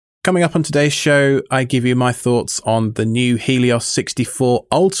Coming up on today's show, I give you my thoughts on the new Helios 64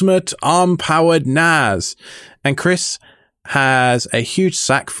 Ultimate ARM-powered NAS. And Chris has a huge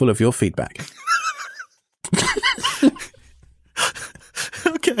sack full of your feedback.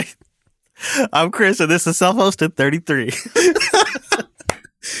 Okay. I'm Chris, and this is Self-Hosted 33.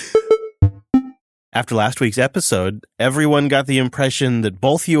 After last week's episode, everyone got the impression that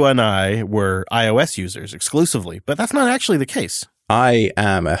both you and I were iOS users exclusively, but that's not actually the case. I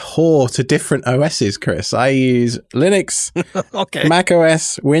am a whore to different OSs, Chris. I use Linux, Okay. Mac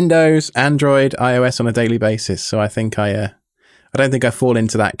OS, Windows, Android, iOS on a daily basis. So I think I don't think I fall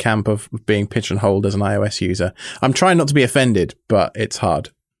into that camp of being pigeonholed as an iOS user. I'm trying not to be offended, but it's hard.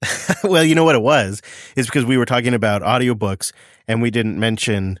 Well, you know what it was? It's because we were talking about audiobooks, and we didn't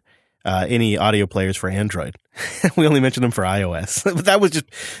mention any audio players for Android. We only mentioned them for iOS. that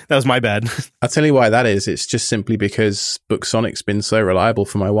was my bad. I'll tell you why that is. It's just simply because BookSonic's been so reliable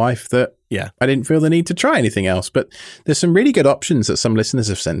for my wife that I didn't feel the need to try anything else. But there's some really good options that some listeners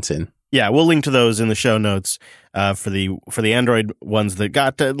have sent in. Yeah, we'll link to those in the show notes for the Android ones that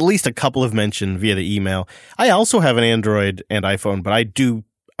got at least a couple of mention via the email. I also have an Android and iPhone, but I do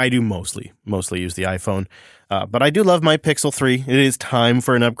mostly use the iPhone. But I do love my Pixel 3. It is time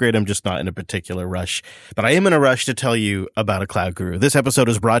for an upgrade. I'm just not in a particular rush. But I am in a rush to tell you about a Cloud Guru. This episode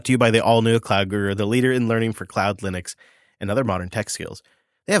is brought to you by the all-new Cloud Guru, the leader in learning for cloud, Linux, and other modern tech skills.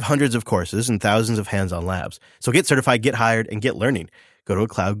 They have hundreds of courses and thousands of hands-on labs. So get certified, get hired, and get learning. Go to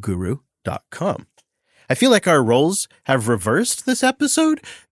cloudguru.com. I feel like our roles have reversed this episode.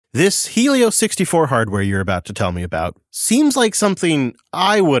 This Helios 64 hardware you're about to tell me about seems like something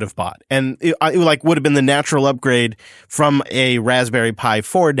I would have bought, and it would have been the natural upgrade from a Raspberry Pi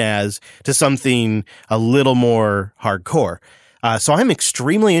 4 NAS to something a little more hardcore. So I'm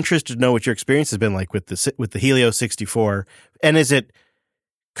extremely interested to know what your experience has been like with the Helios 64. And is it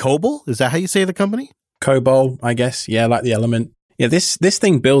Cobol? Is that how you say the company? Cobol, I guess. Yeah, like the Element. Yeah, this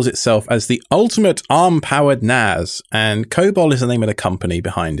thing bills itself as the ultimate ARM-powered NAS, and Cobol is the name of the company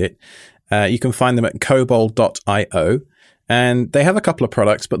behind it. You can find them at cobol.io, and they have a couple of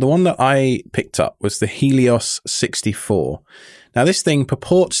products, but the one that I picked up was the Helios 64. Now, this thing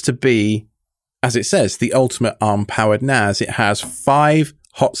purports to be, as it says, the ultimate ARM-powered NAS. It has 5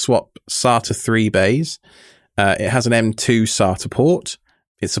 hot swap SATA 3 bays. It has an M2 SATA port.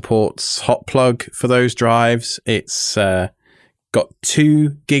 It supports hot plug for those drives. It's got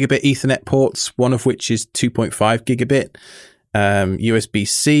 2 gigabit Ethernet ports, one of which is 2.5 gigabit,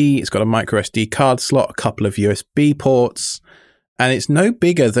 USB-C. It's got a micro SD card slot, a couple of USB ports, and it's no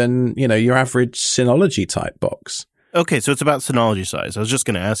bigger than, your average Synology type box. Okay, so it's about Synology size. I was just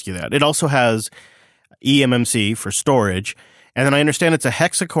going to ask you that. It also has eMMC for storage, and then I understand it's a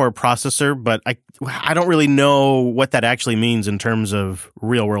hexa-core processor, but I don't really know what that actually means in terms of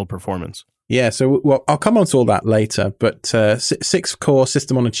real-world performance. Yeah, so I'll come on to all that later, but 6-core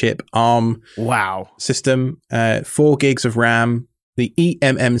system on a chip, ARM system, 4 gigs of RAM. The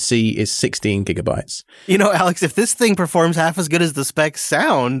eMMC is 16 gigabytes. Alex, if this thing performs half as good as the specs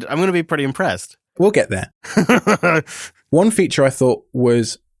sound, I'm going to be pretty impressed. We'll get there. One feature I thought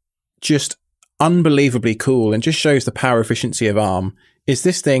was just unbelievably cool and just shows the power efficiency of ARM is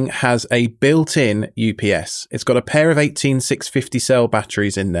this thing has a built-in UPS. It's got a pair of 18650 cell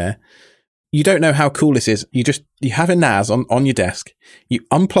batteries in there. You don't know how cool this is. You have a NAS on your desk. You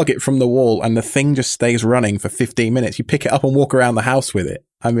unplug it from the wall and the thing just stays running for 15 minutes. You pick it up and walk around the house with it.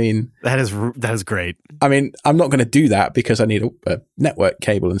 I mean, that is great. I mean, I'm not going to do that because I need a network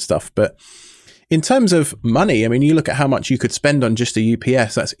cable and stuff. But in terms of money, I mean, you look at how much you could spend on just a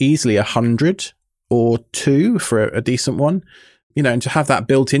UPS. That's easily 100 or 2 for a decent one. And to have that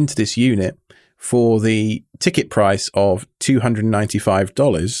built into this unit for the ticket price of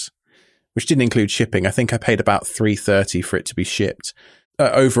 $295, which didn't include shipping. I think I paid about $330 for it to be shipped.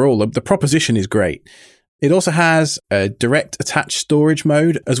 Overall, the proposition is great. It also has a direct attached storage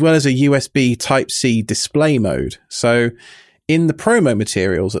mode, as well as a USB Type-C display mode. So in the promo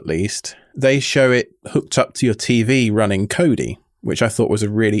materials, at least, they show it hooked up to your TV running Kodi, which I thought was a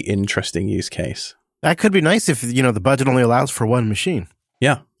really interesting use case. That could be nice if, the budget only allows for one machine.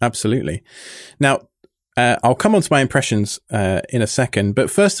 Yeah, absolutely. Now, I'll come on to my impressions in a second,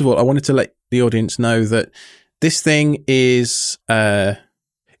 but first of all, I wanted to let the audience know that this thing is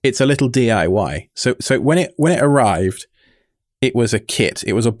it's a little DIY. So when it arrived, it was a kit.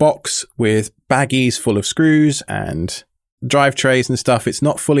 It was a box with baggies full of screws and drive trays and stuff. It's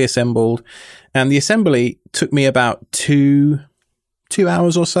not fully assembled, and the assembly took me about 2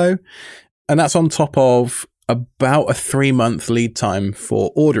 hours or so, and that's on top of about a 3-month lead time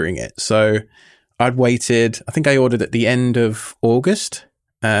for ordering it. So I'd waited, I think I ordered at the end of August,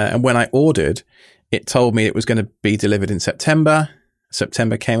 And when I ordered, it told me it was going to be delivered in September.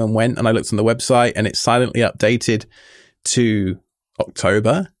 September came and went, and I looked on the website, and it silently updated to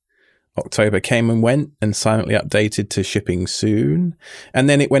October. October came and went, and silently updated to shipping soon. And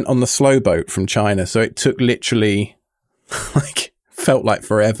then it went on the slow boat from China. So it took literally, felt like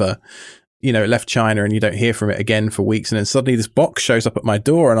forever. You know, it left China, and you don't hear from it again for weeks. And then suddenly this box shows up at my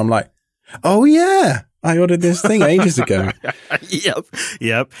door, and I'm like, oh yeah, I ordered this thing ages ago.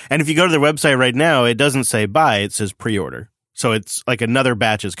 Yep. And if you go to their website right now, it doesn't say buy, it says pre-order. So it's like another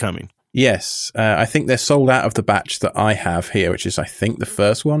batch is coming. Yes. I think they're sold out of the batch that I have here, which is, I think, the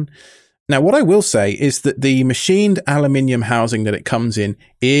first one. Now, what I will say is that the machined aluminium housing that it comes in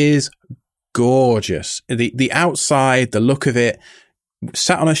is gorgeous. The outside, the look of it,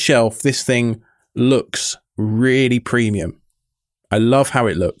 sat on a shelf, this thing looks really premium. I love how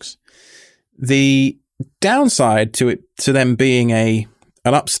it looks. The downside to them being an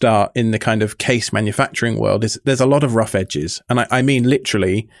upstart in the kind of case manufacturing world is there's a lot of rough edges. And I mean,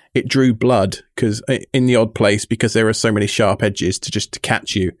 literally, it drew blood in the odd place because there are so many sharp edges to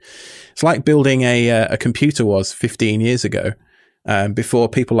catch you. It's like building a computer was 15 years ago, before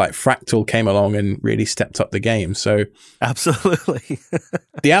people like Fractal came along and really stepped up the game. So absolutely.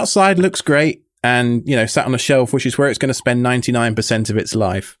 The outside looks great and, you know, sat on a shelf, which is where it's going to spend 99% of its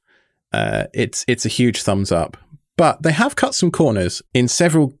life. It's a huge thumbs up. But they have cut some corners in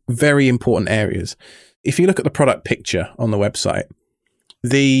several very important areas. If you look at the product picture on the website,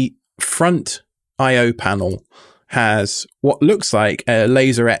 the front I/O panel has what looks like a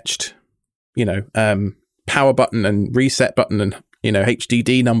laser etched, power button and reset button and,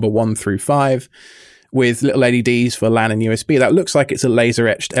 HDD number 1 through 5 with little LEDs for LAN and USB. That looks like it's a laser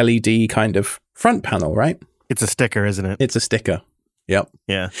etched LED kind of front panel, right? It's a sticker, isn't it? It's a sticker. Yep.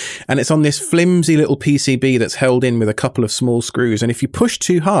 Yeah. And it's on this flimsy little PCB that's held in with a couple of small screws. And if you push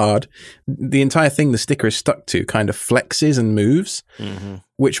too hard, the entire thing the sticker is stuck to kind of flexes and moves,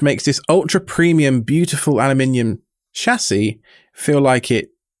 which makes this ultra premium, beautiful aluminium chassis feel like it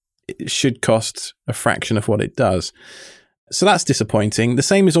should cost a fraction of what it does. So that's disappointing. The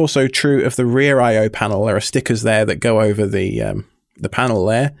same is also true of the rear I/O panel. There are stickers there that go over the panel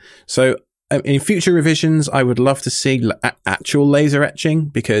there. So in future revisions, I would love to see actual laser etching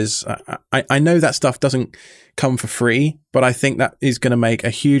because I know that stuff doesn't come for free, but I think that is going to make a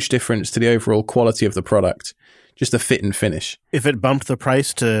huge difference to the overall quality of the product, just the fit and finish. If it bumped the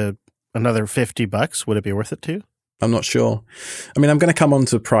price to another $50, would it be worth it too? I'm not sure. I mean, I'm going to come on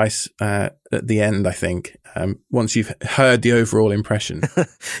to price at the end, I think, once you've heard the overall impression.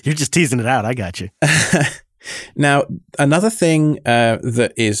 You're just teasing it out. I got you. Now, another thing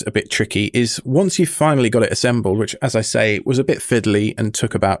that is a bit tricky is once you've finally got it assembled, which, as I say, was a bit fiddly and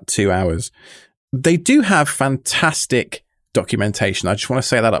took about 2 hours, they do have fantastic documentation. I just want to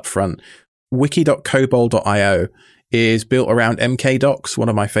say that up front. Wiki.cobol.io is built around MKDocs, one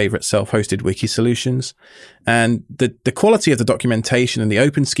of my favorite self-hosted wiki solutions. And the quality of the documentation and the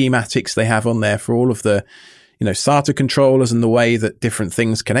open schematics they have on there for all of the, SATA controllers and the way that different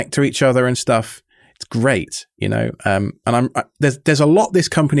things connect to each other and stuff, it's great, and there's a lot this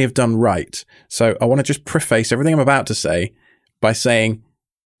company have done right. So I want to just preface everything I'm about to say by saying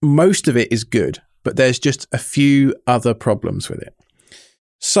most of it is good, but there's just a few other problems with it.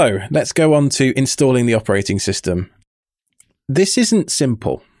 So let's go on to installing the operating system. This isn't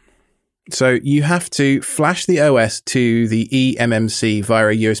simple. So you have to flash the OS to the eMMC via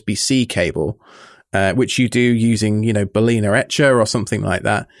a USB-C cable, which you do using, Balena Etcher or something like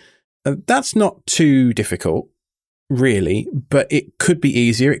that. That's not too difficult, really, but it could be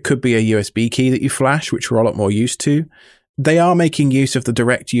easier. It could be a USB key that you flash, which we're a lot more used to. They are making use of the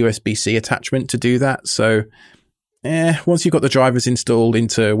direct USB-C attachment to do that. So once you've got the drivers installed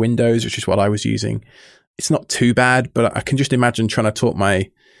into Windows, which is what I was using, it's not too bad, but I can just imagine trying to talk my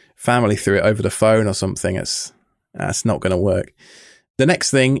family through it over the phone or something. That's not going to work. The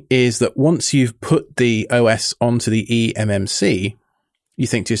next thing is that once you've put the OS onto the eMMC, you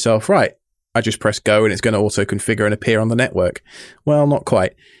think to yourself, right, I just press go and it's going to auto configure and appear on the network. Well, not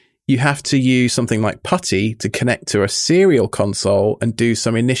quite. You have to use something like PuTTY to connect to a serial console and do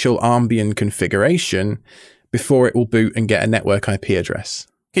some initial Armbian configuration before it will boot and get a network IP address.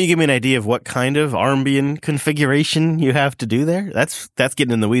 Can you give me an idea of what kind of Armbian configuration you have to do there? That's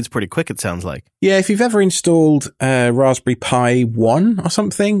getting in the weeds pretty quick, it sounds like. Yeah, if you've ever installed Raspberry Pi 1 or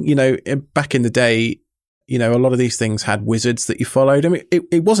something, back in the day, a lot of these things had wizards that you followed. I mean,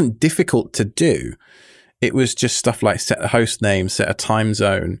 it wasn't difficult to do. It was just stuff like set a host name, set a time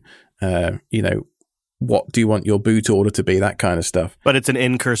zone, what do you want your boot order to be, that kind of stuff. But it's an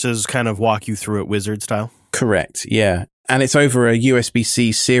in-curses kind of walk you through it wizard style? Correct, yeah. And it's over a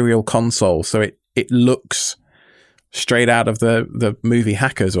USB-C serial console, so it looks straight out of the movie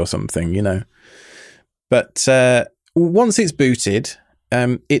Hackers or something, you know. But once it's booted,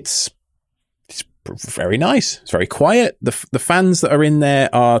 it's very nice. It's very quiet. The fans that are in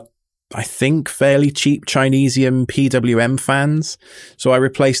there are, I think, fairly cheap Chinesium PWM fans. So I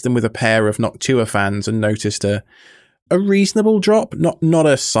replaced them with a pair of Noctua fans and noticed a reasonable drop, not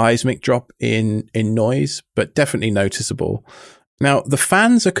a seismic drop in noise, but definitely noticeable. Now, the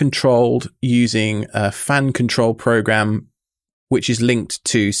fans are controlled using a fan control program which is linked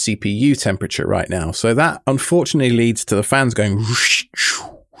to CPU temperature right now. So that unfortunately leads to the fans going whoosh,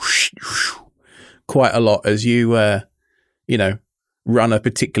 whoosh, whoosh, quite a lot as you, run a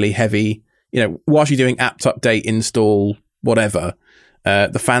particularly heavy, whilst you're doing apt update, install, whatever,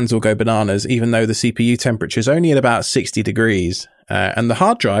 the fans will go bananas, even though the CPU temperature is only at about 60 degrees. And the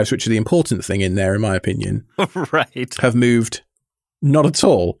hard drives, which are the important thing in there, in my opinion, right, have moved not at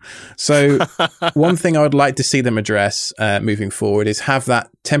all. So one thing I would like to see them address moving forward is have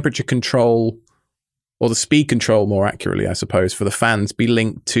that temperature control, or the speed control more accurately, I suppose, for the fans be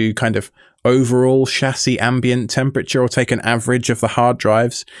linked to kind of overall chassis ambient temperature, or take an average of the hard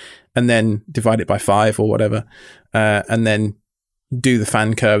drives and then divide it by 5 or whatever, and then do the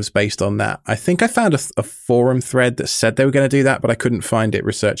fan curves based on that. I think I found a forum thread that said they were going to do that, but I couldn't find it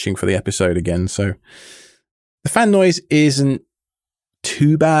researching for the episode again. So the fan noise isn't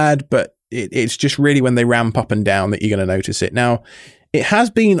too bad, but it's just really when they ramp up and down that you're going to notice it. Now, it has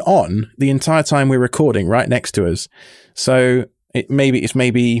been on the entire time we're recording right next to us. So it's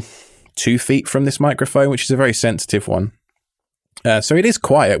maybe 2 feet from this microphone, which is a very sensitive one. So it is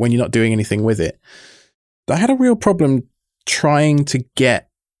quiet when you're not doing anything with it. I had a real problem trying to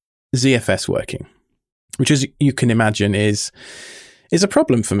get ZFS working, which, as you can imagine, is a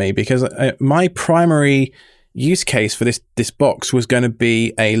problem for me, because my primary use case for this box was going to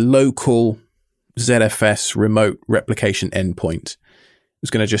be a local ZFS remote replication endpoint. It was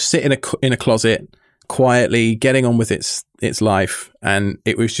going to just sit in a closet quietly, getting on with its life, and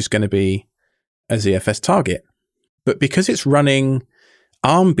it was just going to be a ZFS target. But because it's running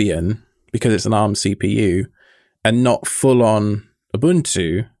Armbian, because it's an ARM CPU, and not full-on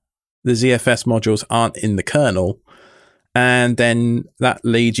Ubuntu, the ZFS modules aren't in the kernel. And then that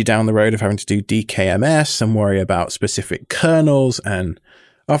leads you down the road of having to do DKMS and worry about specific kernels. And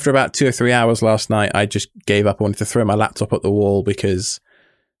after about 2 or 3 hours last night, I just gave up. I wanted to throw my laptop at the wall because,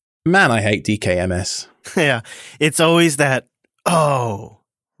 man, I hate DKMS. Yeah, it's always that, oh,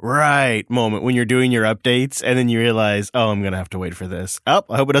 right moment when you're doing your updates and then you realize, oh, I'm going to have to wait for this. Oh,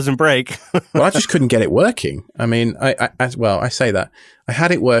 I hope it doesn't break. Well, I just couldn't get it working. I mean, I say that. I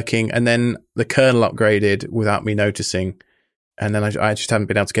had it working, and then the kernel upgraded without me noticing, and then I just haven't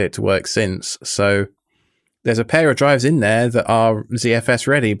been able to get it to work since. So there's a pair of drives in there that are ZFS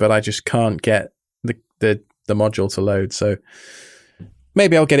ready, but I just can't get the module to load. So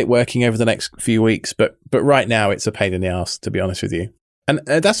maybe I'll get it working over the next few weeks, but right now it's a pain in the ass, to be honest with you. And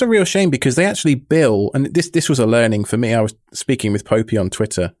that's a real shame, because they actually bill, and this was a learning for me. I was speaking with Popey on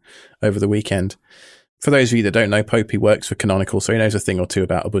Twitter over the weekend. For those of you that don't know, Popey works for Canonical, so he knows a thing or two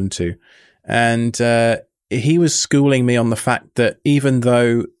about Ubuntu. And he was schooling me on the fact that even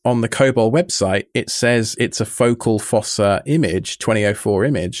though on the COBOL website it says it's a focal fossa image, 2004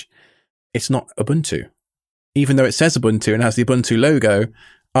 image, it's not Ubuntu. Even though it says Ubuntu and has the Ubuntu logo,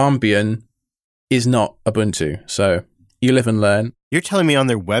 Armbian is not Ubuntu. So you live and learn. You're telling me on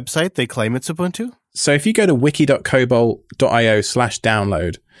their website they claim it's Ubuntu? So if you go to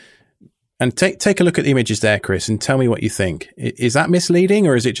wiki.cobol.io/download and take a look at the images there, Chris, and tell me what you think. Is that misleading,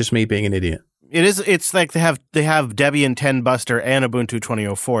 or is it just me being an idiot? It is. It's like they have Debian 10 Buster and Ubuntu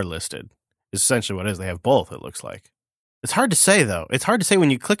 2004 listed. Is essentially what it is. They have both, it looks like. It's hard to say, though. It's hard to say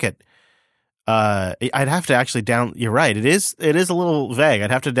when you click it. I'd have to actually You're right. It is a little vague.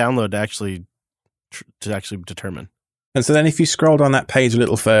 I'd have to download to actually determine. And so then if you scroll down that page a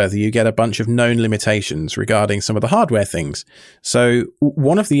little further, you get a bunch of known limitations regarding some of the hardware things. So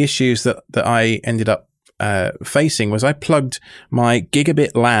one of the issues that I ended up facing was I plugged my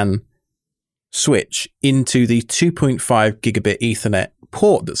gigabit LAN switch into the 2.5 gigabit Ethernet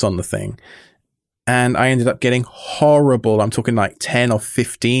port that's on the thing. And I ended up getting horrible, I'm talking like 10 or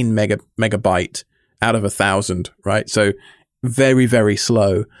 15 megabyte out of 1,000, right? So very, very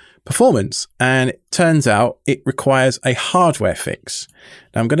slow performance. And it turns out it requires a hardware fix.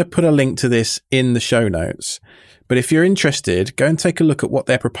 Now, I'm going to put a link to this in the show notes. But if you're interested, go and take a look at what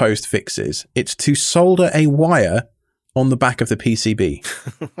their proposed fix is. It's to solder a wire on the back of the PCB.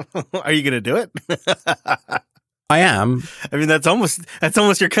 Are you going to do it? I am. I mean, that's almost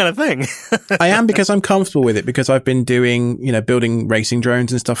your kind of thing. I am, because I'm comfortable with it, because I've been doing, building racing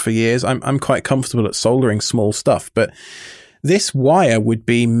drones and stuff for years. I'm quite comfortable at soldering small stuff, but this wire would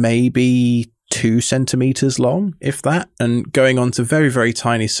be maybe 2 centimeters long, if that, and going on to very, very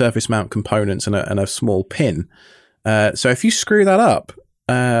tiny surface mount components and a small pin. So if you screw that up,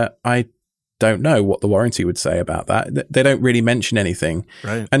 I don't know what the warranty would say about that. They don't really mention anything.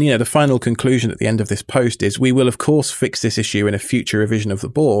 Right. And, the final conclusion at the end of this post is, we will, of course, fix this issue in a future revision of the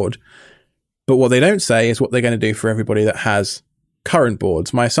board. But what they don't say is what they're going to do for everybody that has current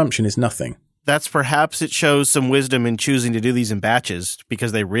boards. My assumption is nothing. That's perhaps it shows some wisdom in choosing to do these in batches,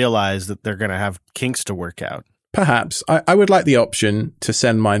 because they realize that they're going to have kinks to work out. Perhaps. I would like the option to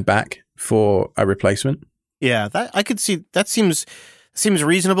send mine back for a replacement. Yeah, that I could see. That seems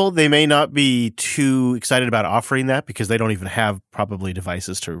reasonable. They may not be too excited about offering that, because they don't even have probably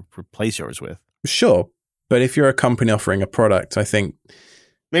devices to replace yours with. Sure. But if you're a company offering a product, I think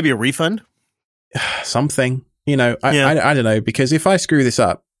maybe a refund, something, I don't know, because if I screw this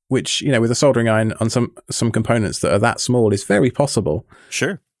up, which, with a soldering iron on some components that are that small is very possible.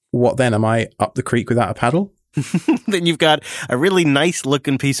 Sure. What then? Am I up the creek without a paddle? Then you've got a really nice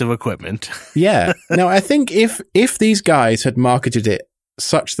looking piece of equipment. Yeah. Now, I think if these guys had marketed it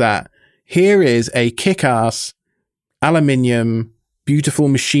such that here is a kick-ass aluminium, beautiful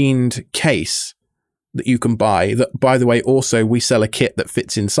machined case that you can buy, that, by the way, also we sell a kit that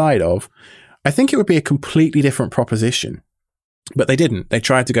fits inside of, I think it would be a completely different proposition. But they didn't. They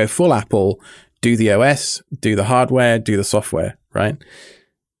tried to go full Apple, do the OS, do the hardware, do the software, right?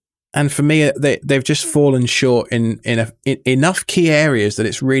 And for me, they've just fallen short in enough key areas that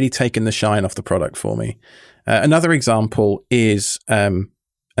it's really taken the shine off the product for me. Another example is, and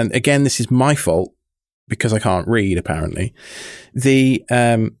again, this is my fault because I can't read, apparently. The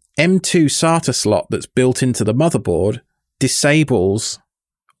M2 SATA slot that's built into the motherboard disables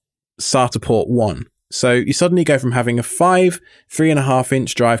SATA port 1. So you suddenly go from having a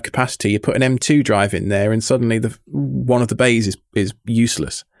 3.5-inch drive capacity, you put an M2 drive in there, and suddenly one of the bays is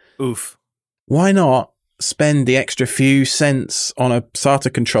useless. Oof. Why not spend the extra few cents on a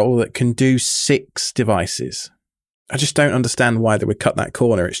SATA controller that can do 6 devices? I just don't understand why they would cut that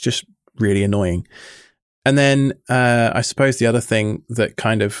corner. It's just really annoying. And then I suppose the other thing that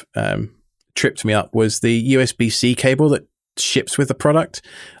kind of tripped me up was the USB-C cable that ships with the product.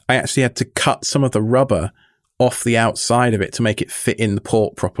 I actually had to cut some of the rubber off the outside of it to make it fit in the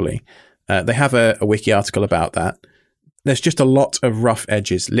port properly. They have a wiki article about that. There's just a lot of rough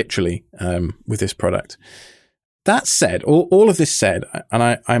edges, literally, with this product. That said, all of this said,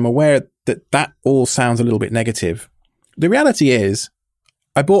 and I'm aware that all sounds a little bit negative. The reality is,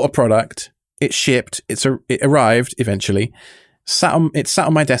 I bought a product, it shipped, it arrived eventually, it sat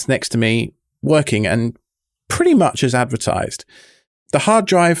on my desk next to me, working, and pretty much as advertised. The hard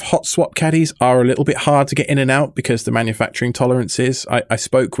drive hot swap caddies are a little bit hard to get in and out because the manufacturing tolerances. I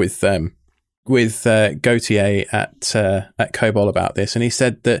spoke with Gautier at Cobol about this, and he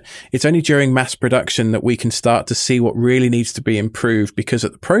said that it's only during mass production that we can start to see what really needs to be improved, because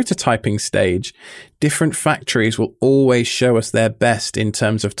at the prototyping stage, different factories will always show us their best in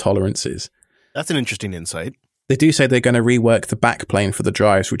terms of tolerances. That's an interesting insight. They do say they're going to rework the backplane for the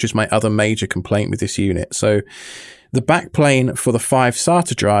drives, which is my other major complaint with this unit. So the backplane for the 5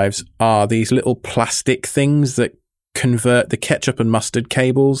 SATA drives are these little plastic things that convert the ketchup and mustard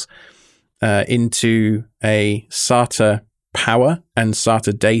cables into a SATA power and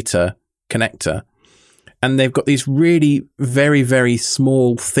SATA data connector. And they've got these really very, very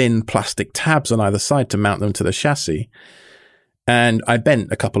small, thin plastic tabs on either side to mount them to the chassis. And I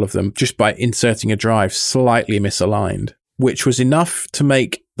bent a couple of them just by inserting a drive slightly misaligned, which was enough to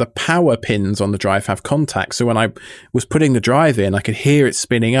make the power pins on the drive have contact. So when I was putting the drive in, I could hear it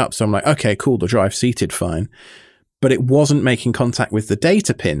spinning up. So I'm like, okay, cool, the drive's seated fine. But it wasn't making contact with the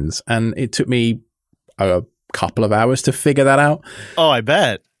data pins. And it took me a couple of hours to figure that out. Oh, I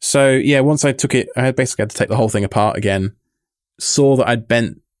bet. So yeah, once I took it, I basically had to take the whole thing apart again. Saw that I'd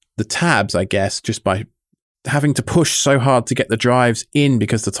bent the tabs, I guess, just by having to push so hard to get the drives in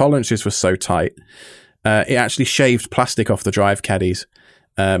because the tolerances were so tight. It actually shaved plastic off the drive caddies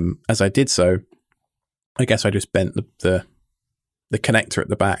as I did so. I guess I just bent the connector at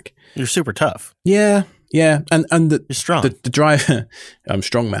the back. You're super tough. Yeah. And you're strong. The drive, I'm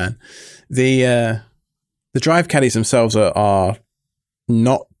strong, man. The drive caddies themselves are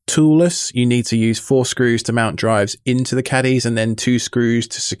not toolless. You need to use 4 screws to mount drives into the caddies and then 2 screws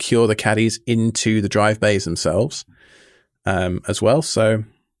to secure the caddies into the drive bays themselves as well. So,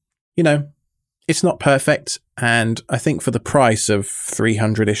 it's not perfect. And I think for the price of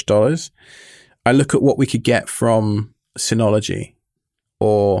 $300-ish, I look at what we could get from Synology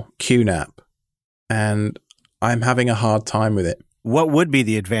or QNAP, and I'm having a hard time with it. What would be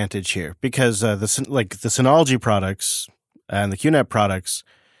the advantage here? Because the Synology products and the QNAP products,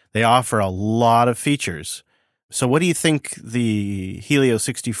 they offer a lot of features. So what do you think the Helio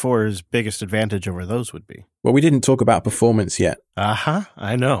 64's biggest advantage over those would be? Well, we didn't talk about performance yet.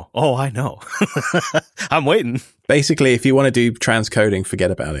 I know. Oh, I know. I'm waiting. Basically, if you want to do transcoding, forget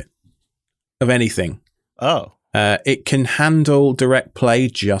about it. Of anything. Oh. It can handle direct play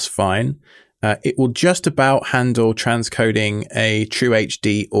just fine. It will just about handle transcoding a true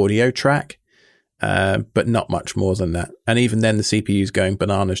HD audio track, but not much more than that. And even then, the CPU's going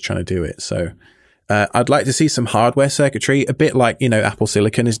bananas trying to do it. So I'd like to see some hardware circuitry, a bit like, Apple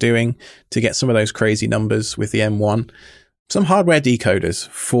Silicon is doing to get some of those crazy numbers with the M1. Some hardware decoders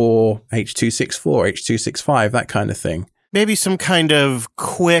for H.264, H.265, that kind of thing. Maybe some kind of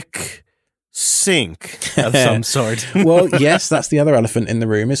quick sync of some sort. Well, yes, that's the other elephant in the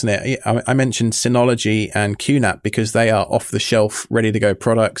room, isn't it? I mentioned Synology and QNAP because they are off-the-shelf, ready-to-go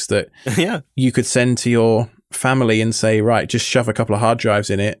products that you could send to your family and say, right, just shove a couple of hard drives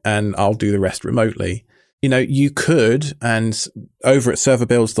in it and I'll do the rest remotely. You could, and over at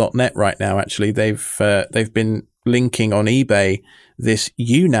serverbuilds.net right now, actually, they've been linking on eBay this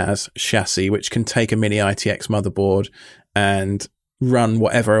UNAS chassis, which can take a mini ITX motherboard and run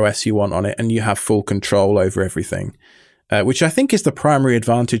whatever OS you want on it, and you have full control over everything, which I think is the primary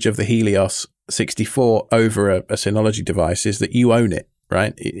advantage of the Helios 64 over a Synology device, is that you own it,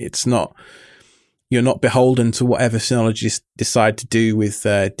 right? It's not... You're not beholden to whatever Synology decide to do with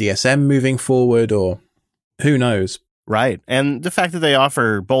DSM moving forward, or who knows. Right. And the fact that they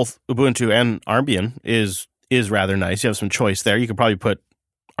offer both Ubuntu and Armbian is rather nice. You have some choice there. You could probably put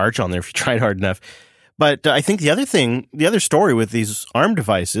Arch on there if you tried hard enough. But I think the other story with these ARM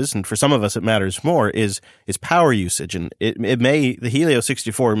devices, and for some of us it matters more, is power usage. And the Helio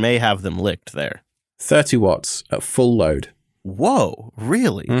 64 may have them licked there. 30 watts at full load. Whoa,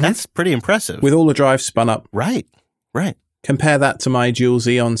 really? Mm-hmm. That's pretty impressive. With all the drives spun up. Right. Compare that to my dual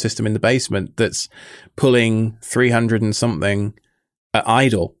Xeon system in the basement that's pulling 300 and something at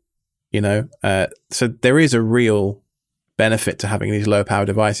idle, So there is a real benefit to having these low power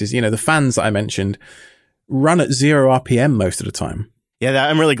devices. The fans that I mentioned run at 0 RPM most of the time. Yeah,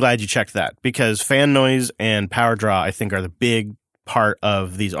 I'm really glad you checked that, because fan noise and power draw, I think, are the big part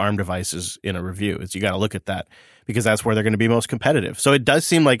of these ARM devices in a review. Is you got to look at that, because that's where they're going to be most competitive. So it does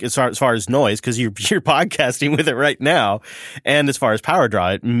seem like as far as noise, because you're podcasting with it right now, and as far as power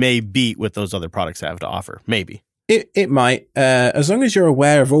draw, it may beat what those other products have to offer. Maybe. It might, as long as you're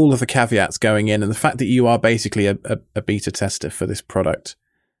aware of all of the caveats going in, and the fact that you are basically a beta tester for this product.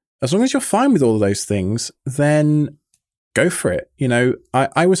 As long as you're fine with all of those things, then go for it.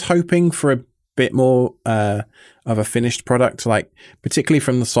 I was hoping for a bit more of a finished product, like particularly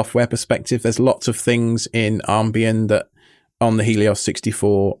from the software perspective. There's lots of things in Armbian that on the Helios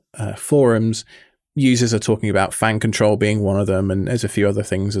 64 forums, users are talking about fan control being one of them, and there's a few other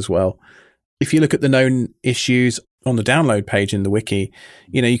things as well. If you look at the known issues on the download page in the wiki,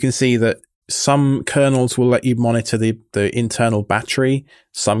 you can see that some kernels will let you monitor the internal battery.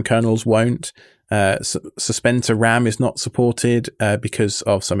 Some kernels won't. Suspend to RAM is not supported because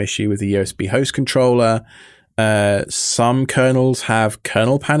of some issue with the USB host controller. Some kernels have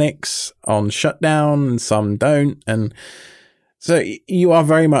kernel panics on shutdown and some don't. And so you are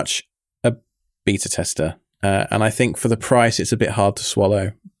very much a beta tester. And I think for the price, it's a bit hard to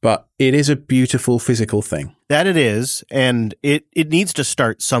swallow. But it is a beautiful physical thing. That it is. And it needs to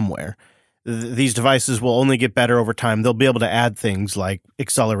start somewhere. These devices will only get better over time. They'll be able to add things like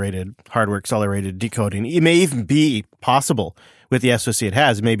hardware accelerated decoding. It may even be possible with the SoC it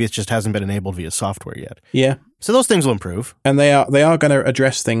has. Maybe it just hasn't been enabled via software yet. Yeah. So those things will improve. And they are going to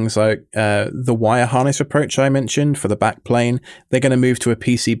address things like the wire harness approach I mentioned for the backplane. They're going to move to a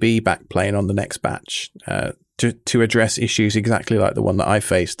PCB backplane on the next batch to address issues exactly like the one that I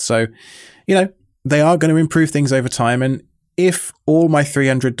faced. So, they are going to improve things over time. And if all my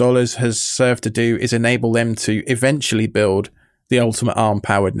 $300 has served to do is enable them to eventually build the ultimate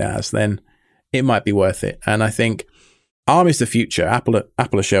ARM-powered NAS, then it might be worth it. And I think ARM is the future. Apple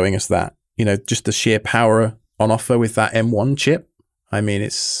are showing us that. Just the sheer power on offer with that M1 chip. I mean,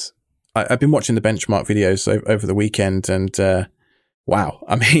 I've been watching the benchmark videos over the weekend, and wow.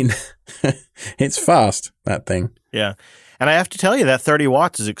 I mean, it's fast, that thing. Yeah. And I have to tell you, that 30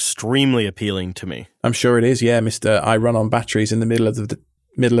 watts is extremely appealing to me. I'm sure it is. Yeah, Mr. I run on batteries in the middle of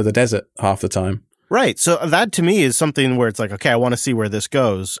the desert half the time. Right. So that to me is something where it's like, okay, I want to see where this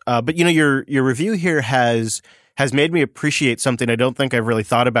goes. But your review here has has made me appreciate something I don't think I've really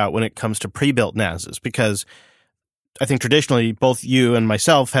thought about when it comes to pre-built NASs, because I think traditionally both you and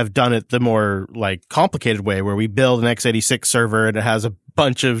myself have done it the more like complicated way, where we build an x86 server and it has a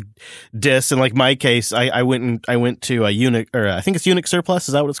bunch of disks. And like my case, I went to a Unix, or I think it's Unix Surplus.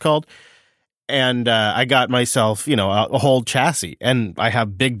 Is that what it's called? And I got myself, a whole chassis, and I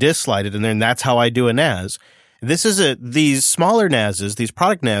have big disks slided in there, and that's how I do a NAS. These smaller NASs, these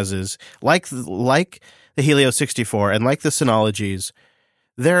product NASs, like the Helio 64 and like the Synologies,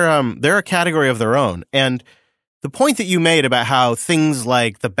 they're a category of their own. And the point that you made about how things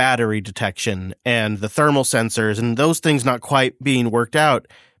like the battery detection and the thermal sensors and those things not quite being worked out,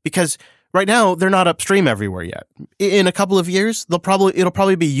 because right now they're not upstream everywhere yet. In a couple of years, it'll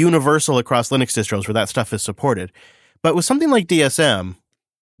probably be universal across Linux distros where that stuff is supported. But with something like DSM,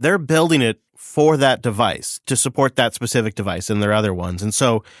 they're building it for that device to support that specific device and their other ones. And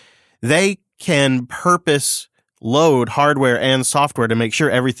so they can purpose load hardware and software to make sure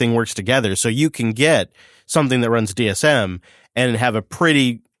everything works together. So you can get something that runs DSM and have a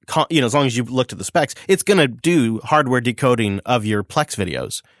pretty, as long as you looked at the specs, it's going to do hardware decoding of your Plex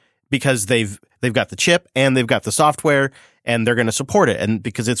videos, because they've got the chip and they've got the software and they're going to support it. And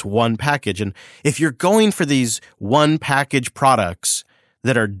because it's one package. And if you're going for these one package products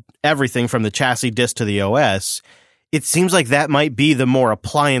that are everything from the chassis disk to the OS, it seems like that might be the more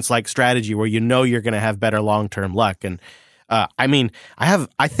appliance-like strategy where you're going to have better long-term luck. And I don't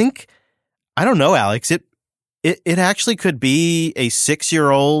know, Alex, it actually could be a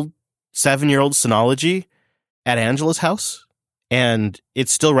 6-year-old, 7-year-old Synology at Angela's house, and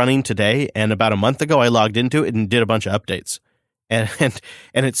it's still running today. And about a month ago, I logged into it and did a bunch of updates, and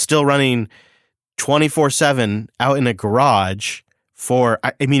it's still running 24/7 out in a garage for,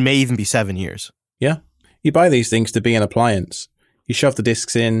 may even be 7 years. Yeah. You buy these things to be an appliance. You shove the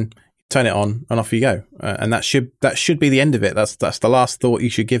discs in, turn it on, and off you go. And that should be the end of it. That's the last thought you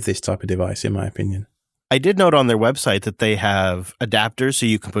should give this type of device, in my opinion. I did note on their website that they have adapters, so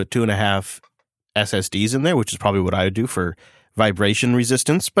you can put 2.5 SSDs in there, which is probably what I would do for vibration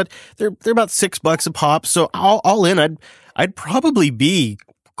resistance. But they're about $6 a pop. So all in, I'd probably be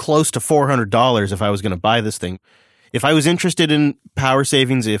close to $400 if I was going to buy this thing. If I was interested in power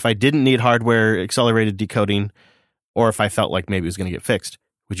savings, if I didn't need hardware accelerated decoding, or if I felt like maybe it was going to get fixed,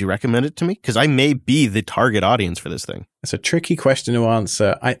 would you recommend it to me? Because I may be the target audience for this thing. It's a tricky question to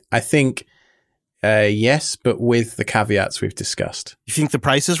answer. I think yes, but with the caveats we've discussed. You think the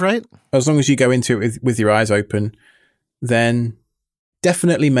price is right? As long as you go into it with your eyes open, then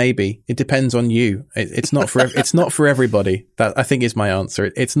definitely maybe. It depends on you. It's not for it's not for everybody. That I think is my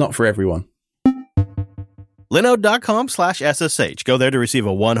answer. It's not for everyone. Linode.com/SSH. Go there to receive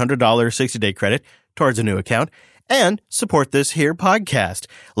a $100 60-day credit towards a new account and support this here podcast.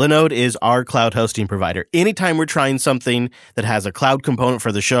 Linode is our cloud hosting provider. Anytime we're trying something that has a cloud component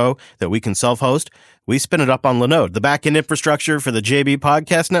for the show that we can self-host, we spin it up on Linode. The backend infrastructure for the JB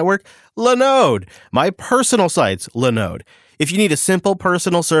Podcast Network, Linode. My personal sites, Linode. If you need a simple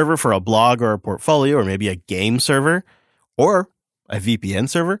personal server for a blog or a portfolio, or maybe a game server or a VPN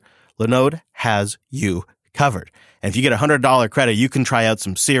server, Linode has you covered. And if you get a $100 credit, you can try out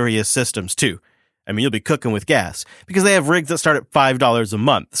some serious systems too. You'll be cooking with gas because they have rigs that start at $5 a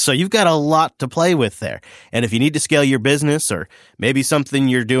month. So you've got a lot to play with there. And if you need to scale your business, or maybe something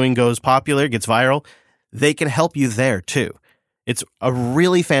you're doing goes popular, gets viral, they can help you there too. It's a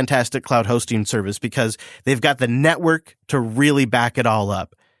really fantastic cloud hosting service because they've got the network to really back it all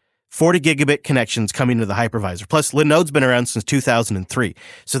up. 40 gigabit connections coming to the hypervisor. Plus, Linode's been around since 2003.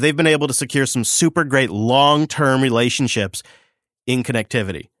 So they've been able to secure some super great long-term relationships in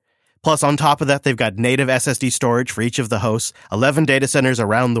connectivity. Plus, on top of that, they've got native SSD storage for each of the hosts, 11 data centers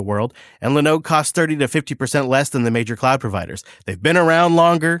around the world, and Linode costs 30 to 50% less than the major cloud providers. They've been around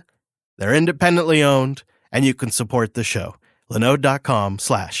longer, they're independently owned, and you can support the show.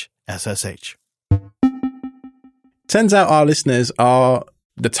 Linode.com/SSH. Turns out our listeners are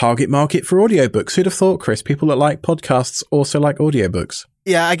the target market for audiobooks. Who'd have thought, Chris? People that like podcasts also like audiobooks.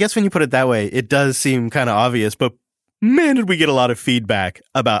 Yeah, I guess when you put it that way, it does seem kind of obvious, but man, did we get a lot of feedback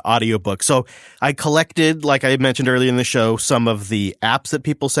about audiobooks. So I collected, like I mentioned earlier in the show, some of the apps that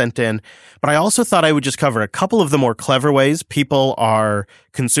people sent in, but I also thought I would just cover a couple of the more clever ways people are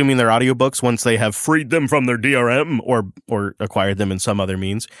consuming their audiobooks once they have freed them from their DRM or acquired them in some other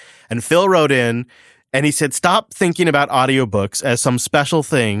means. And Phil wrote in and he said, stop thinking about audiobooks as some special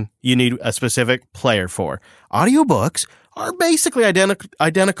thing you need a specific player for. Audiobooks are basically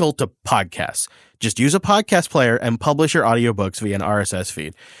identical to podcasts. Just use a podcast player and publish your audiobooks via an RSS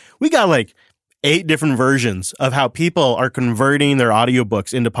feed. We got like 8 different versions of how people are converting their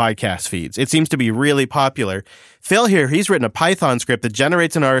audiobooks into podcast feeds. It seems to be really popular. Phil here, he's written a Python script that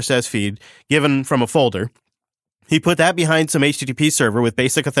generates an RSS feed given from a folder. He put that behind some HTTP server with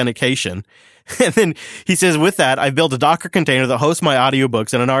basic authentication. And then he says, with that, I've built a Docker container that hosts my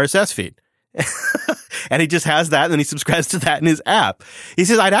audiobooks in an RSS feed. And he just has that, and then he subscribes to that in his app. He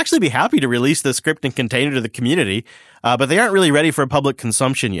says, I'd actually be happy to release the script and container to the community, but they aren't really ready for public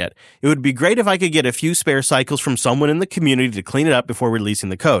consumption yet. It would be great if I could get a few spare cycles from someone in the community to clean it up before releasing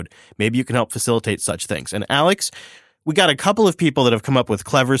the code. Maybe you can help facilitate such things. And Alex, we got a couple of people that have come up with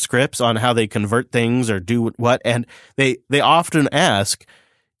clever scripts on how they convert things or do what, and they often ask,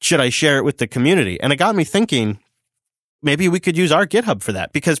 should I share it with the community? And it got me thinking, maybe we could use our GitHub for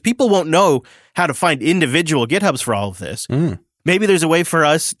that, because people won't know how to find individual GitHubs for all of this. Maybe there's a way for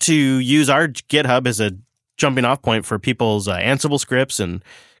us to use our GitHub as a jumping off point for people's Ansible scripts and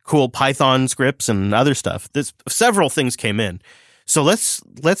cool Python scripts and other stuff. Several things came in. So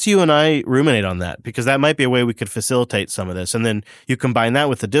let's you and I ruminate on that, because that might be a way we could facilitate some of this. And then you combine that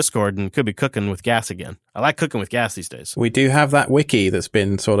with the Discord and could be cooking with gas again. I like cooking with gas these days. We do have that wiki that's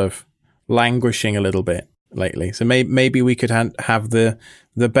been sort of languishing a little bit lately. So maybe we could have the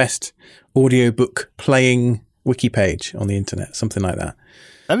best audiobook playing wiki page on the internet, something like that.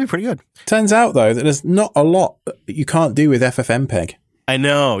 That'd be pretty good. Turns out, though, that there's not a lot you can't do with FFmpeg. I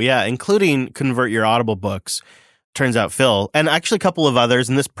know, yeah, including convert your Audible books. Turns out Phil, and actually a couple of others,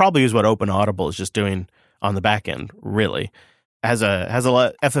 and this probably is what Open Audible is just doing on the back end, really, has a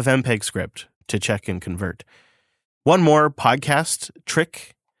FFmpeg script to check and convert. One more podcast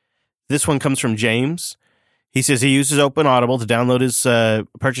trick. This one comes from James. He says he uses Open Audible to download his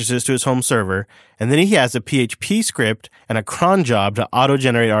purchases to his home server, and then he has a PHP script and a cron job to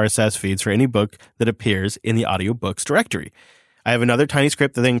auto-generate RSS feeds for any book that appears in the audiobooks directory. I have another tiny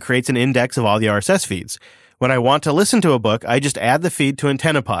script that then creates an index of all the RSS feeds. When I want to listen to a book, I just add the feed to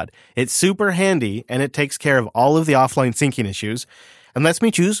AntennaPod. It's super handy, and it takes care of all of the offline syncing issues and lets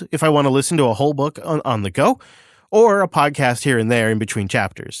me choose if I want to listen to a whole book on the go or a podcast here and there in between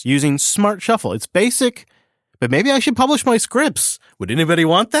chapters using Smart Shuffle. It's basic, but maybe I should publish my scripts. Would anybody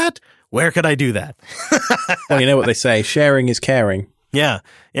want that? Where could I do that? Well, you know what they say, sharing is caring. Yeah.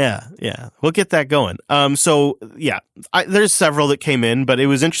 We'll get that going. There's several that came in, but it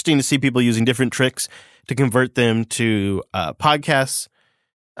was interesting to see people using different tricks to convert them to podcasts.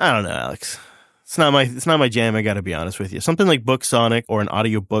 I don't know, Alex. It's not my jam, I got to be honest with you. Something like BookSonic or an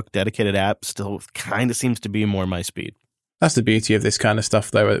audiobook dedicated app still kind of seems to be more my speed. That's the beauty of this kind of stuff,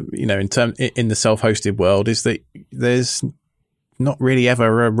 though, you know, in the self-hosted world, is that there's not really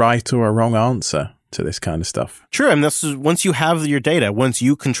ever a right or a wrong answer to this kind of stuff. True, and this is, once you have your data, once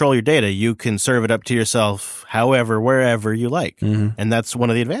you control your data, you can serve it up to yourself however, wherever you like. Mm-hmm. And that's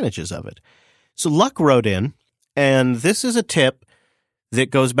one of the advantages of it. So Luck wrote in, and this is a tip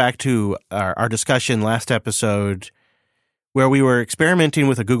that goes back to our discussion last episode where we were experimenting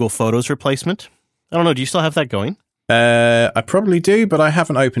with a Google Photos replacement. I don't know, do you still have that going? I probably do, but I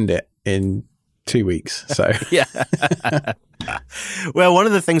haven't opened it in 2 weeks. So yeah. Well, one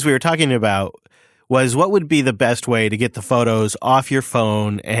of the things we were talking about was what would be the best way to get the photos off your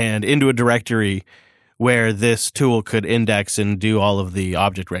phone and into a directory where this tool could index and do all of the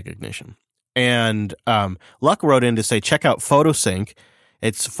object recognition. And Luck wrote in to say, check out PhotoSync.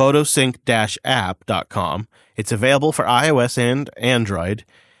 It's photosync-app.com. It's available for iOS and Android,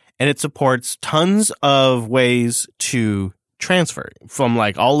 and it supports tons of ways to transfer from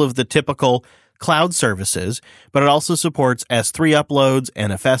like all of the typical cloud services, but it also supports S3 uploads,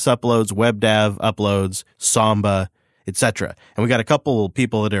 NFS uploads, WebDAV uploads, Samba, etc. And we got a couple of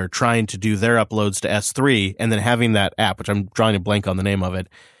people that are trying to do their uploads to S3 and then having that app, which I'm drawing a blank on the name of it,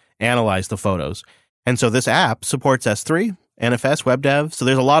 analyze the photos. And so this app supports S3, NFS, WebDAV. So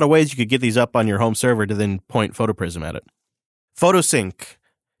there's a lot of ways you could get these up on your home server to then point PhotoPrism at it.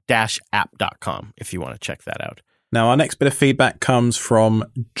 Photosync-app.com if you want to check that out. Now, our next bit of feedback comes from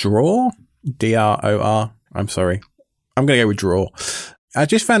Draw, D-R-O-R. I'm sorry. I'm going to go with Draw. I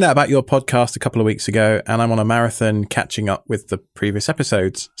just found out about your podcast a couple of weeks ago, and I'm on a marathon catching up with the previous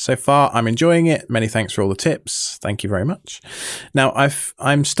episodes. So far, I'm enjoying it. Many thanks for all the tips. Thank you very much. Now,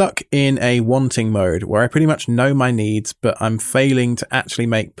 I'm stuck in a wanting mode where I pretty much know my needs, but I'm failing to actually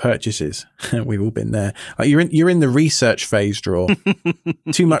make purchases. We've all been there. You're in the research phase, Draw.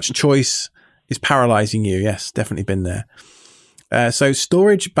 Too much choice is paralyzing you. Yes, definitely been there. So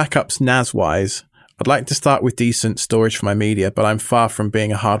storage backups NAS-wise, I'd like to start with decent storage for my media, but I'm far from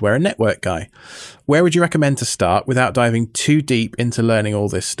being a hardware and network guy. Where would you recommend to start without diving too deep into learning all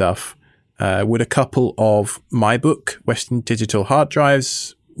this stuff? Would a couple of MyBook Western Digital hard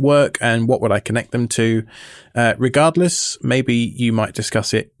drives work and what would I connect them to? Regardless, maybe you might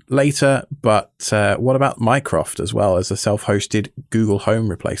discuss it later, but what about Mycroft as well as a self-hosted Google Home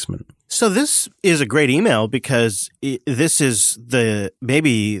replacement? So this is a great email because this is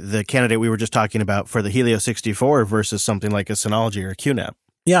maybe the candidate we were just talking about for the Helio 64 versus something like a Synology or a QNAP.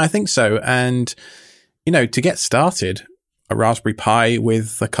 Yeah, I think so. And, to get started, a Raspberry Pi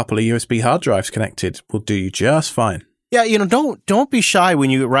with a couple of USB hard drives connected will do you just fine. Yeah, don't be shy when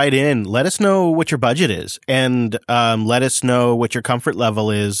you write in. Let us know what your budget is, and let us know what your comfort level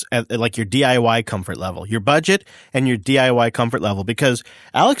is, like your DIY comfort level, your budget and your DIY comfort level. Because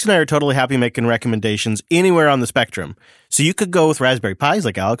Alex and I are totally happy making recommendations anywhere on the spectrum. So you could go with Raspberry Pis,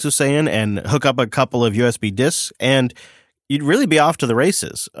 like Alex was saying, and hook up a couple of USB disks, and you'd really be off to the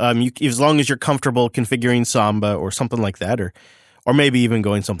races. As long as you're comfortable configuring Samba or something like that, or maybe even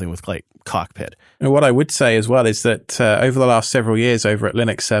going something with like Cockpit. And what I would say as well is that over the last several years over at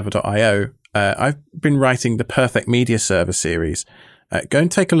linuxserver.io, I've been writing the Perfect Media Server series. Go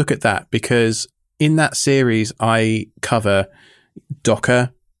and take a look at that, because in that series, I cover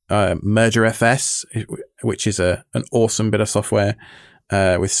Docker, MergerFS, which is an awesome bit of software,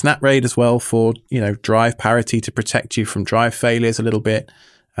 with SnapRaid as well for, drive parity to protect you from drive failures a little bit,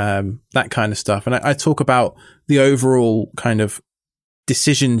 that kind of stuff. And I talk about the overall kind of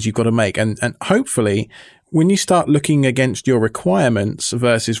decisions you've got to make. And hopefully when you start looking against your requirements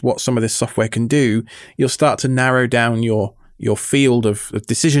versus what some of this software can do, you'll start to narrow down your field of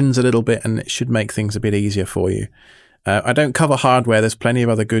decisions a little bit, and it should make things a bit easier for you. I don't cover hardware. There's plenty of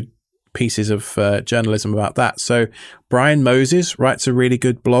other good pieces of journalism about that. So Brian Moses writes a really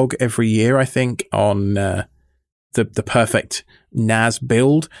good blog every year, I think, on the perfect NAS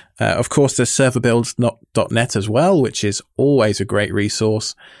build. Of course, there's serverbuilds.net as well, which is always a great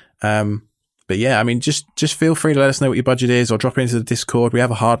resource. But yeah, just feel free to let us know what your budget is, or drop it into the Discord. We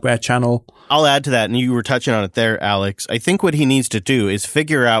have a hardware channel. I'll add to that, and you were touching on it there, Alex. I think what he needs to do is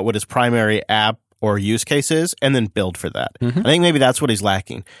figure out what his primary app or use case is, and then build for that. Mm-hmm. I think maybe that's what he's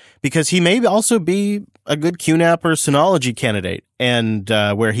lacking, because he may also be a good QNAP or Synology candidate, and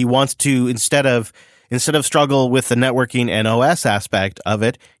where he wants to, instead of struggle with the networking and OS aspect of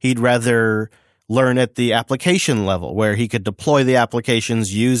it, he'd rather learn at the application level, where he could deploy the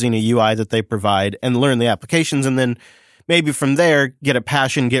applications using a UI that they provide and learn the applications, and then maybe from there get a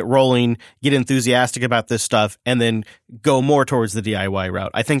passion, get rolling, get enthusiastic about this stuff, and then go more towards the DIY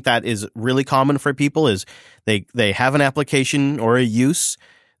route. I think that is really common for people, is they have an application or a use,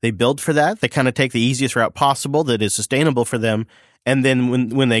 they build for that, they kind of take the easiest route possible that is sustainable for them, and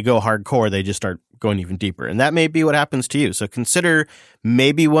then when they go hardcore, they just start going even deeper. And that may be what happens to you. So consider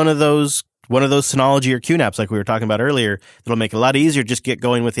maybe one of those Synology or QNAPs like we were talking about earlier that'll make it a lot easier. Just get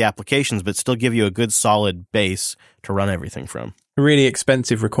going with the applications, but still give you a good solid base to run everything from. A really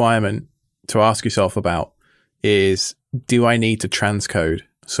expensive requirement to ask yourself about is, do I need to transcode?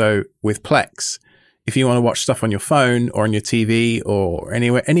 So with Plex, if you want to watch stuff on your phone or on your TV or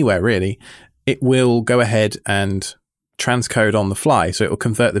anywhere really, it will go ahead and transcode on the fly. So it will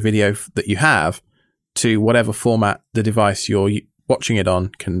convert the video that you have to whatever format the device you're watching it on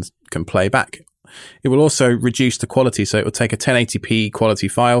can play back. It will also reduce the quality. So it will take a 1080p quality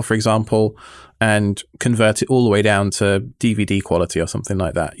file, for example, and convert it all the way down to DVD quality or something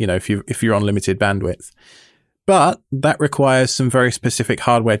like that, if you're on limited bandwidth. But that requires some very specific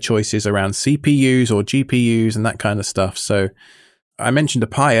hardware choices around CPUs or GPUs and that kind of stuff. So I mentioned a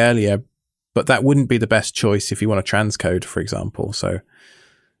Pi earlier, but that wouldn't be the best choice if you want to transcode, for example. So,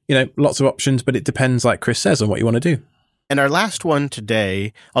 lots of options, but it depends, like Chris says, on what you want to do. And our last one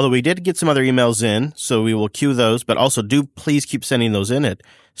today, although we did get some other emails in, so we will queue those, but also do please keep sending those in at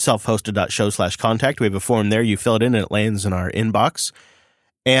selfhosted.show/contact. We have a form there. You fill it in and it lands in our inbox.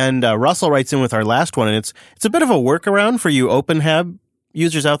 And Russell writes in with our last one, and it's a bit of a workaround for you OpenHAB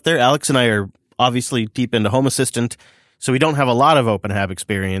users out there. Alex and I are obviously deep into Home Assistant, so we don't have a lot of OpenHAB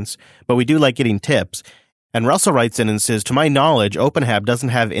experience, but we do like getting tips. And Russell writes in and says, to my knowledge, OpenHAB doesn't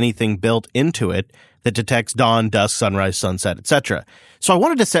have anything built into it that detects dawn, dusk, sunrise, sunset, etc. So I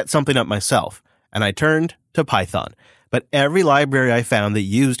wanted to set something up myself, and I turned to Python. But every library I found that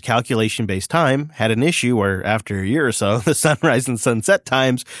used calculation-based time had an issue where after a year or so, the sunrise and sunset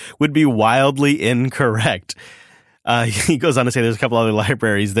times would be wildly incorrect. He goes on to say there's a couple other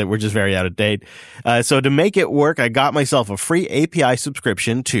libraries that were just very out of date. So to make it work, I got myself a free API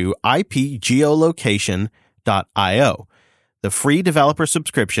subscription to ipgeolocation.io. The free developer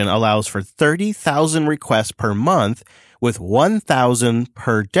subscription allows for 30,000 requests per month with 1,000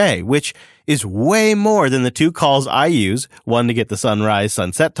 per day, which is way more than the 2 calls I use, one to get the sunrise,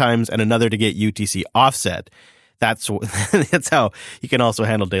 sunset times, and another to get UTC offset. That's how you can also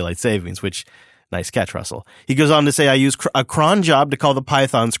handle daylight savings, which, nice catch, Russell. He goes on to say, I use a cron job to call the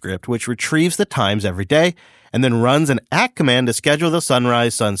Python script, which retrieves the times every day and then runs an ACT command to schedule the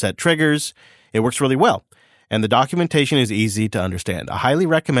sunrise, sunset triggers. It works really well. And the documentation is easy to understand. I highly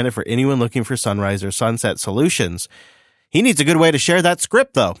recommend it for anyone looking for sunrise or sunset solutions. He needs a good way to share that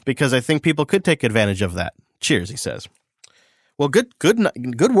script, though, because I think people could take advantage of that. Cheers, he says. Well, good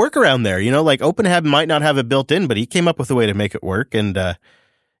workaround there. Like OpenHab might not have it built in, but he came up with a way to make it work, and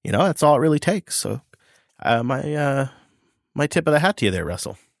that's all it really takes. So, my tip of the hat to you there,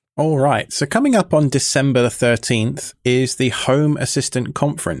 Russell. All right. So coming up on December the 13th is the Home Assistant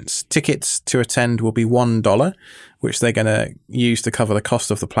Conference. Tickets to attend will be $1, which they're going to use to cover the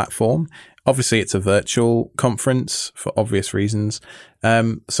cost of the platform. Obviously, it's a virtual conference for obvious reasons.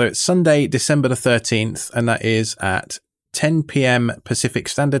 So it's Sunday, December the 13th, and that is at 10 p.m. Pacific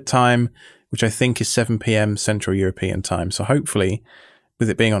Standard Time, which I think is 7 p.m. Central European Time. So hopefully, with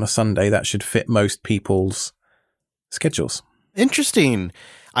it being on a Sunday, that should fit most people's schedules. Interesting.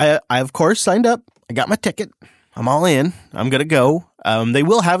 I of course signed up. I got my ticket. I'm all in. I'm going to go. They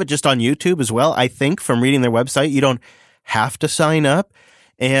will have it just on YouTube as well. I think from reading their website, you don't have to sign up.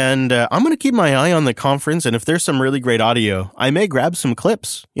 And I'm going to keep my eye on the conference. And if there's some really great audio, I may grab some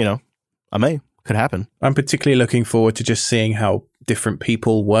clips. I may. Could happen. I'm particularly looking forward to just seeing how different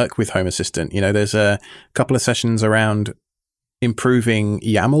people work with Home Assistant. There's a couple of sessions around improving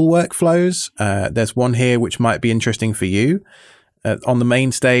YAML workflows. There's one here which might be interesting for you. On the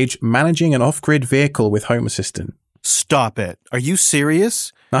main stage, managing an off-grid vehicle with Home Assistant. Stop it. Are you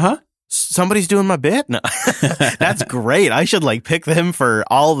serious? Uh-huh. Somebody's doing my bit? No. That's great. I should pick them for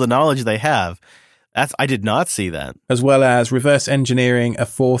all the knowledge they have. I did not see that. As well as reverse engineering a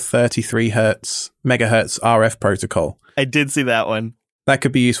 433 megahertz RF protocol. I did see that one. That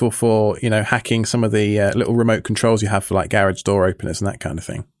could be useful for, hacking some of the little remote controls you have for garage door openers and that kind of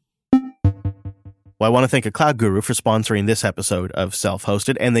thing. Well, I want to thank a Cloud Guru for sponsoring this episode of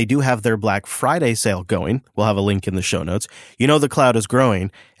Self-Hosted, and they do have their Black Friday sale going. We'll have a link in the show notes. The cloud is growing,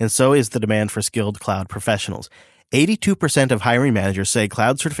 and so is the demand for skilled cloud professionals. 82% of hiring managers say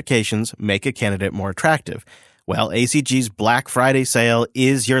cloud certifications make a candidate more attractive. Well, ACG's Black Friday sale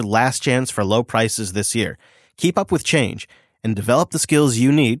is your last chance for low prices this year. Keep up with change and develop the skills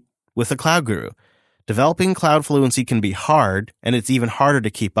you need with the Cloud Guru. Developing cloud fluency can be hard, and it's even harder to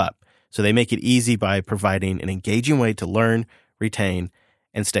keep up. So they make it easy by providing an engaging way to learn, retain,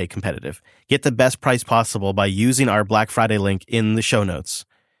 and stay competitive. Get the best price possible by using our Black Friday link in the show notes.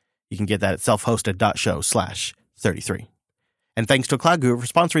 You can get that at selfhosted.show/33. And thanks to Cloud Guru for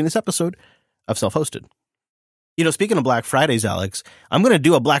sponsoring this episode of Self-Hosted. Speaking of Black Fridays, Alex, I'm going to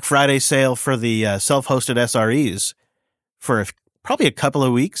do a Black Friday sale for the self-hosted SREs for probably a couple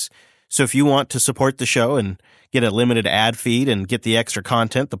of weeks. So if you want to support the show and get a limited ad feed and get the extra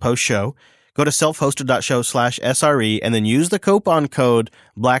content, the post-show, go to selfhosted.show/SRE and then use the coupon code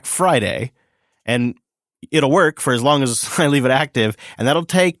Black Friday, and it'll work for as long as I leave it active, and that'll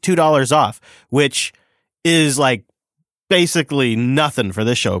take $2 off, which is basically nothing for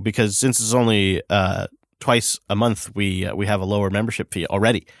this show because since it's only twice a month, we have a lower membership fee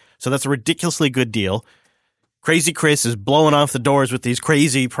already. So that's a ridiculously good deal. Crazy Chris is blowing off the doors with these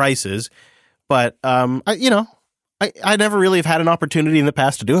crazy prices, but I never really have had an opportunity in the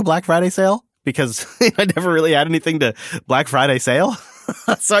past to do a Black Friday sale because I never really had anything to Black Friday sale.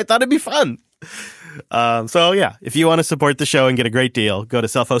 So I thought it'd be fun. So yeah, if you want to support the show and get a great deal, go to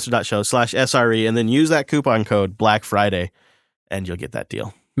selfhosted.show/SRE and then use that coupon code Black Friday and you'll get that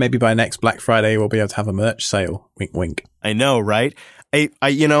deal. Maybe by next Black Friday, we'll be able to have a merch sale. Wink, wink. I know, right?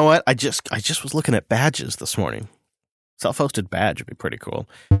 You know what? I just was looking at badges this morning. Self-hosted badge would be pretty cool.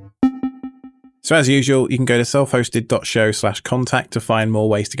 So as usual, you can go to selfhosted.show/contact to find more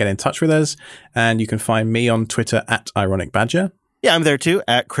ways to get in touch with us. And you can find me on Twitter at IronicBadger. Yeah, I'm there too,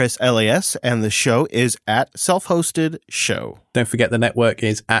 at Chris LAS, and the show is at Self-Hosted Show. Don't forget the network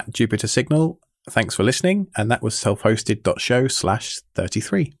is at Jupiter Signal. Thanks for listening, and that was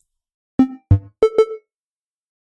selfhosted.show/33.